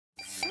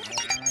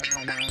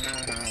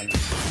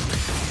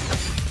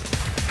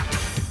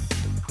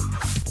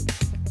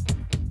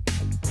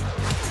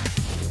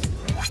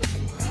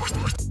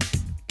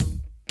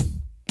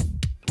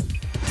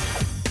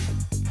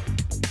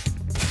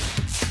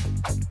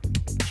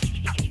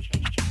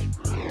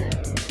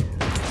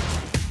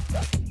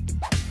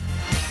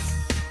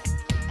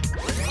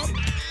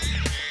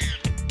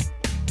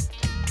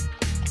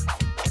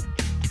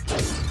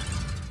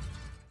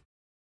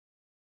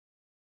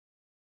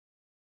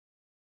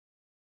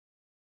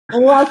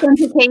Welcome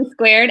to K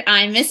Squared.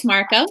 I'm Miss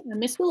Marco. I'm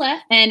Miss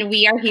Willette. And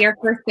we are here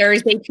for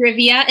Thursday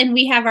Trivia, and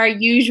we have our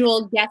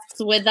usual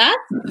guests with us.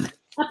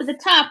 Up at the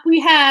top,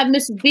 we have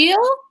Mrs. Beal.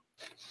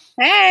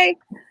 Hey.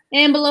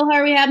 And below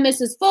her, we have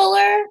Mrs.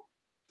 Fuller.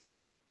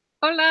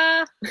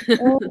 Hola. And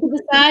to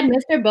the side,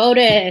 Mr.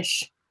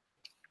 Bodish.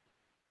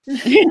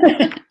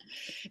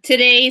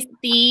 Today's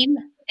theme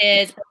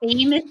is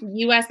famous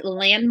U.S.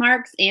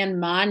 landmarks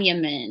and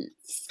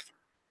monuments.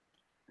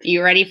 Are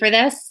you ready for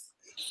this?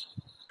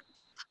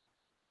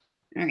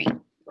 All right.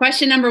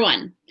 Question number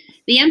 1.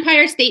 The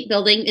Empire State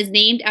Building is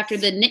named after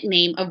the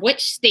nickname of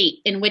which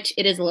state in which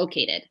it is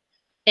located?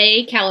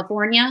 A,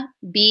 California,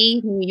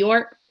 B, New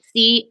York,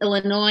 C,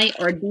 Illinois,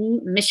 or D,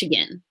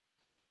 Michigan?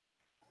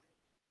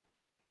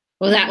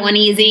 Was that one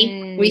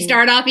easy? We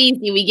start off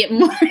easy. We get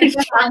more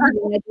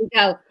challenging as we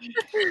go.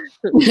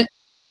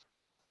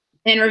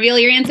 And reveal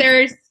your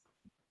answers.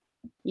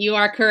 You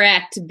are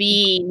correct.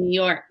 B, New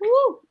York.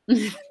 Woo.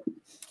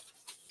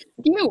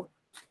 You.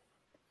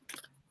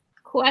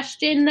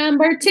 Question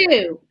number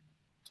 2.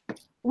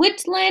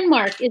 Which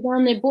landmark is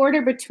on the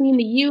border between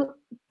the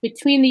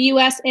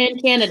U.S.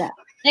 and Canada?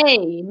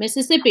 A,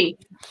 Mississippi.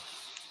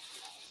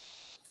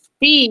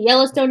 B,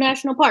 Yellowstone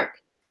National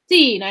Park.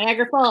 C,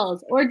 Niagara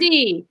Falls. Or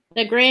D,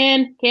 the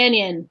Grand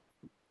Canyon.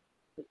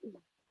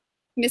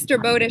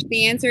 Mr. Bodish,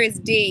 the answer is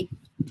D.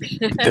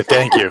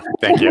 Thank you.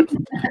 Thank you.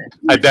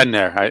 I've been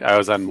there. I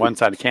was on one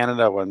side of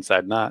Canada, one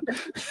side not.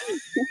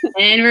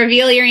 And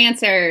reveal your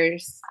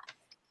answers.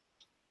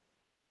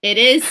 It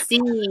is C,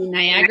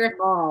 Niagara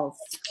Falls.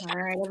 All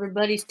right,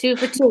 everybody's 2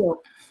 for 2.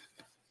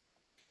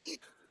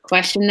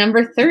 Question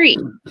number 3.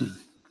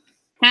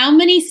 How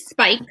many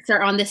spikes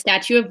are on the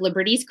Statue of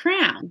Liberty's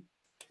crown?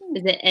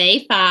 Is it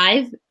A,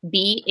 5,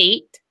 B,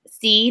 8,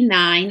 C,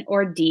 9,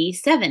 or D,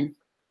 7?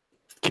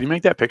 Can you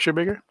make that picture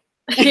bigger?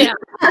 Yeah.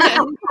 I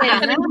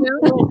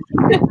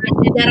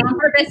did that on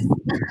purpose.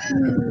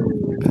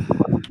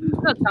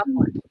 That's a tough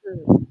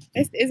one.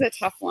 This is a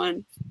tough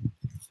one.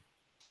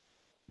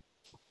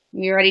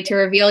 You ready to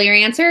reveal your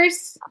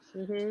answers?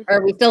 Mm-hmm. Or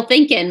are we still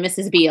thinking,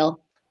 Mrs. Beal?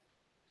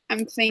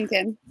 I'm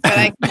thinking, but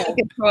I can make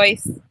a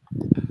choice.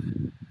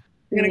 I'm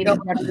going to go.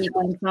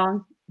 One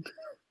song.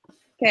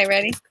 Okay,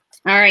 ready?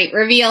 All right,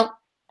 reveal.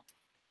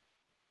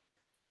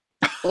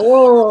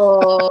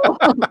 Oh,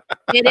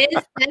 it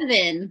is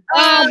 7.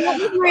 That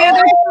was my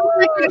other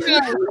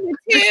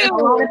A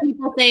lot of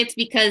people say it's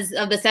because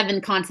of the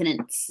 7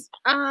 continents.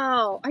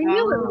 Oh, I knew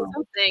it was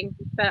something.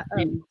 But,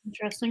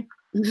 Interesting.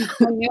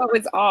 I knew it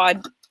was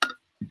odd.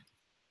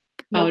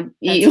 Oh,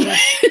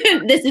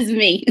 this is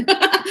me.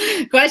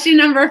 Question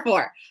number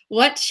 4.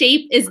 What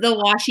shape is the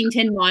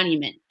Washington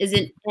Monument? Is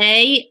it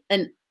A,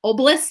 an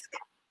obelisk,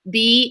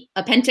 B,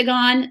 a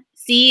pentagon,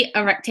 C,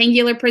 a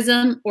rectangular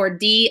prism, or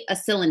D, a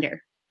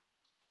cylinder?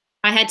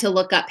 I had to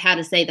look up how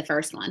to say the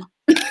first one.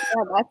 Yeah,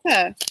 that's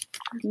a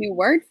new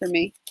word for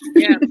me.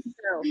 Yeah.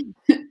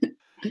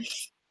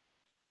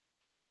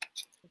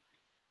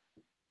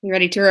 You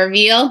ready to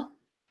reveal? All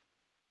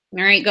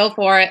right, go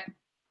for it.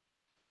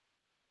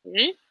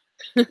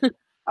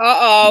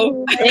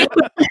 Uh-oh.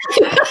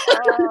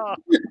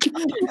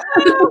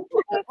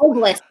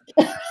 Obelisk.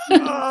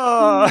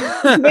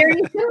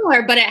 Very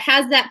similar, but it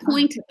has that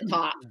point at the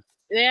top.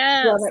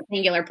 Yeah.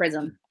 Rectangular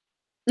prism.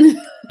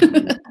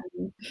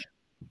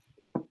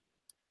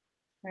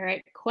 All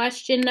right,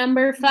 question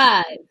number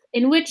 5.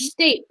 In which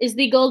state is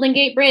the Golden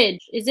Gate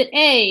Bridge? Is it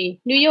A,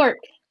 New York,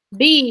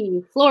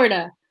 B,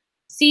 Florida,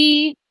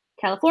 C,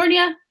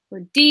 California,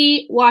 or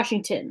D,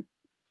 Washington,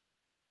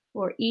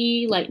 or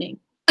E, lightning?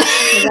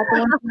 Is that the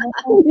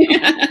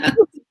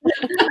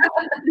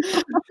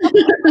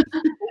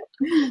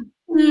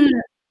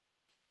one?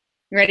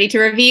 Ready to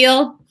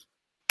reveal?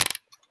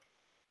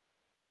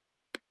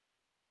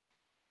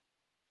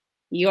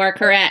 You are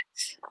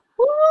correct.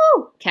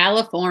 Woo!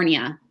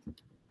 California.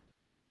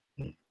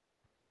 You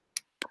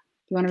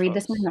want to read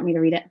this one? You want me to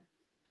read it?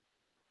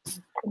 I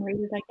can read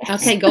it, I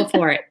guess. Okay, go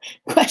for it.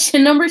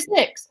 Question number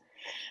 6.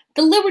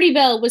 The Liberty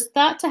Bell was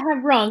thought to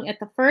have rung at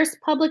the first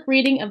public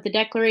reading of the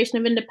Declaration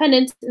of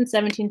Independence in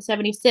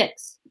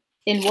 1776.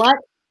 In what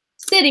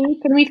city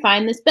can we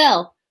find this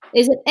bell?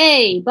 Is it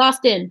A,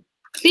 Boston,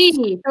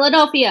 B,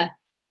 Philadelphia,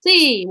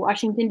 C,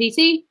 Washington,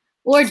 D.C.,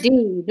 or D,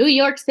 New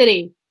York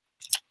City?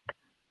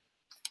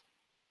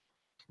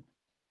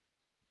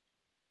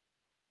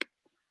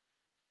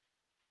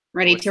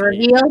 Ready to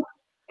reveal?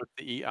 What's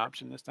the E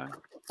option this time?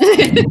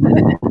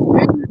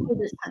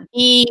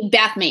 E,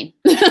 Bath, Maine.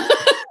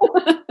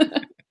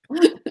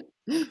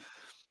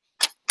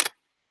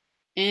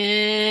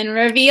 And And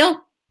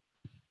reveal.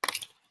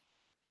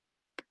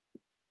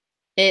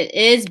 It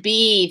is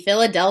B,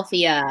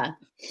 Philadelphia.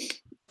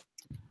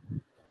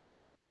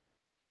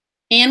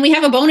 And we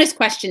have a bonus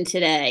question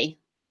today.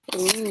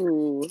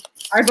 Ooh.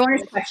 Our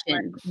bonus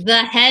question.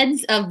 The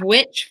heads of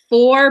which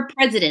 4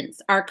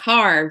 presidents are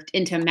carved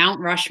into Mount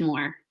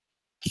Rushmore?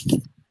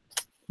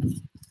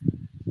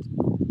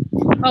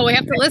 Oh, we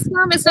have to list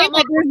them? It's not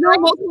There's no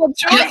multiple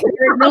choice.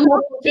 There's no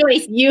multiple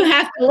choice. You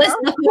have to list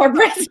the 4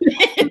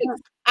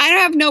 presidents. I don't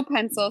have no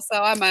pencil,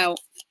 so I'm out.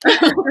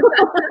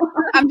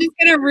 I'm just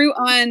gonna root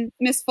on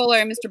Miss Fuller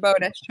and Mr.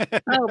 Bodish.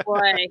 Oh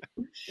boy,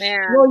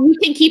 man. Well, you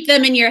can keep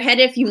them in your head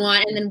if you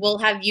want, and then we'll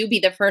have you be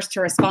the first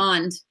to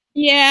respond.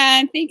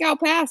 Yeah, I think I'll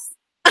pass.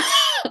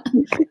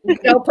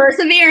 No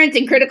perseverance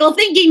and critical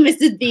thinking,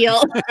 Mrs.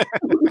 Beal.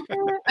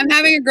 I'm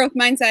having a growth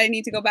mindset. I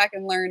need to go back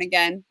and learn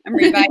again. I'm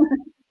revising.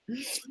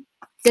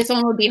 This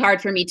one would be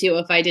hard for me too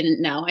if I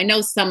didn't know. I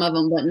know some of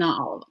them, but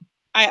not all of them.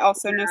 I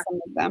also know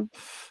some of them.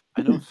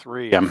 I know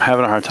 3. I'm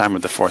having a hard time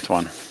with the 4th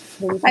one.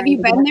 Have you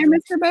been there,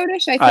 Mr.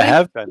 Bodish? I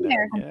have been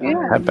there. Yeah,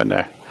 I have been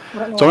there. It's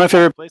one of my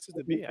favorite places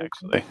to be,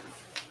 actually.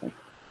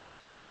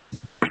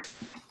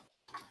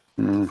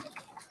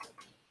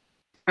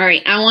 All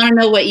right, I want to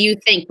know what you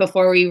think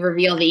before we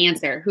reveal the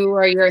answer. Who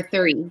are your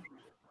 3?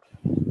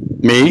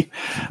 Me,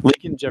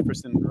 Lincoln,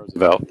 Jefferson, and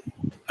Roosevelt.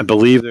 I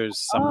believe there's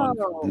someone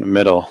in the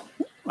middle,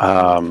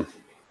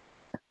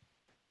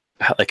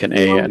 like an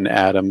A, an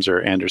Adams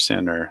or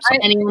Anderson or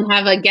something. Anyone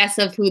have a guess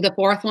of who the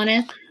 4th one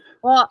is?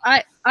 Well,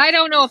 I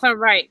don't know if I'm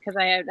right because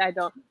I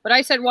don't. But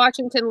I said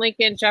Washington,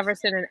 Lincoln,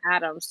 Jefferson, and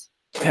Adams.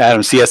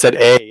 Adams. See, I said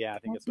A. Yeah, I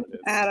think that's what it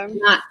is. Adam.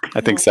 Not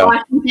I think so.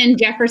 Washington,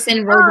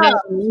 Jefferson,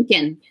 Roosevelt, and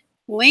Lincoln.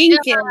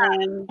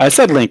 Lincoln. I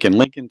said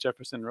Lincoln,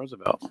 Jefferson,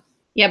 Roosevelt.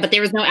 Yeah, but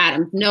there was no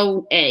Adams,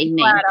 no A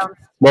name. Adams.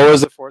 What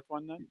was the 4th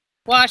one then?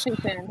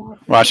 Washington.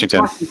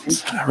 Washington.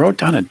 I wrote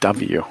down a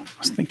W. I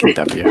was thinking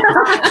W.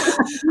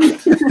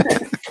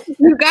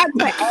 You got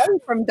the A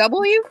from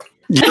W?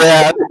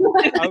 Yeah.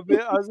 I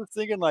was just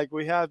thinking, like,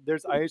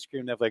 there's ice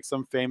cream. They have, like,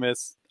 some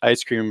famous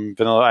ice cream,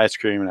 vanilla ice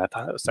cream, and I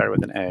thought it started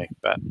with an A,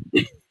 but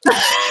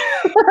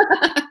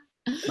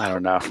I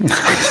don't know.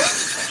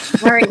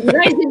 All right, you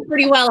guys did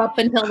pretty well up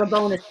until the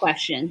bonus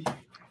question.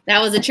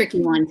 That was a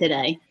tricky one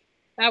today.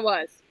 That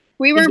was.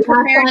 We weren't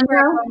prepared for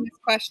a bonus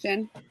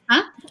question.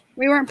 Huh?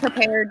 We weren't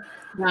prepared.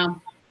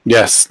 No.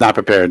 Yes, not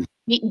prepared.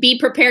 Be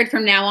prepared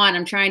from now on.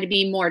 I'm trying to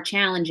be more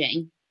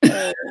challenging.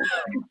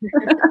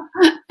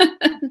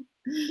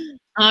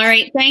 All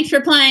right. Thanks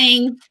for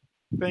playing.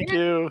 Thank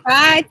you.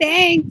 Bye.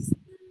 Thanks.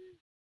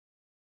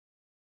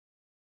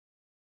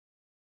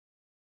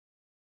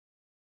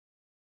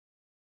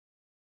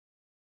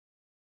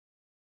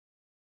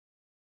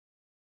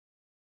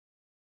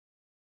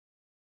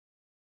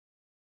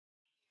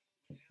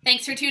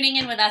 Thanks for tuning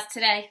in with us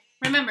today.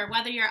 Remember,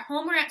 whether you're at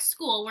home or at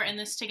school, we're in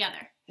this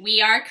together.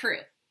 We are crew.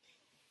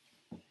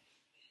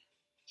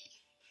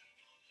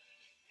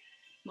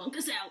 Monk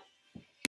us out.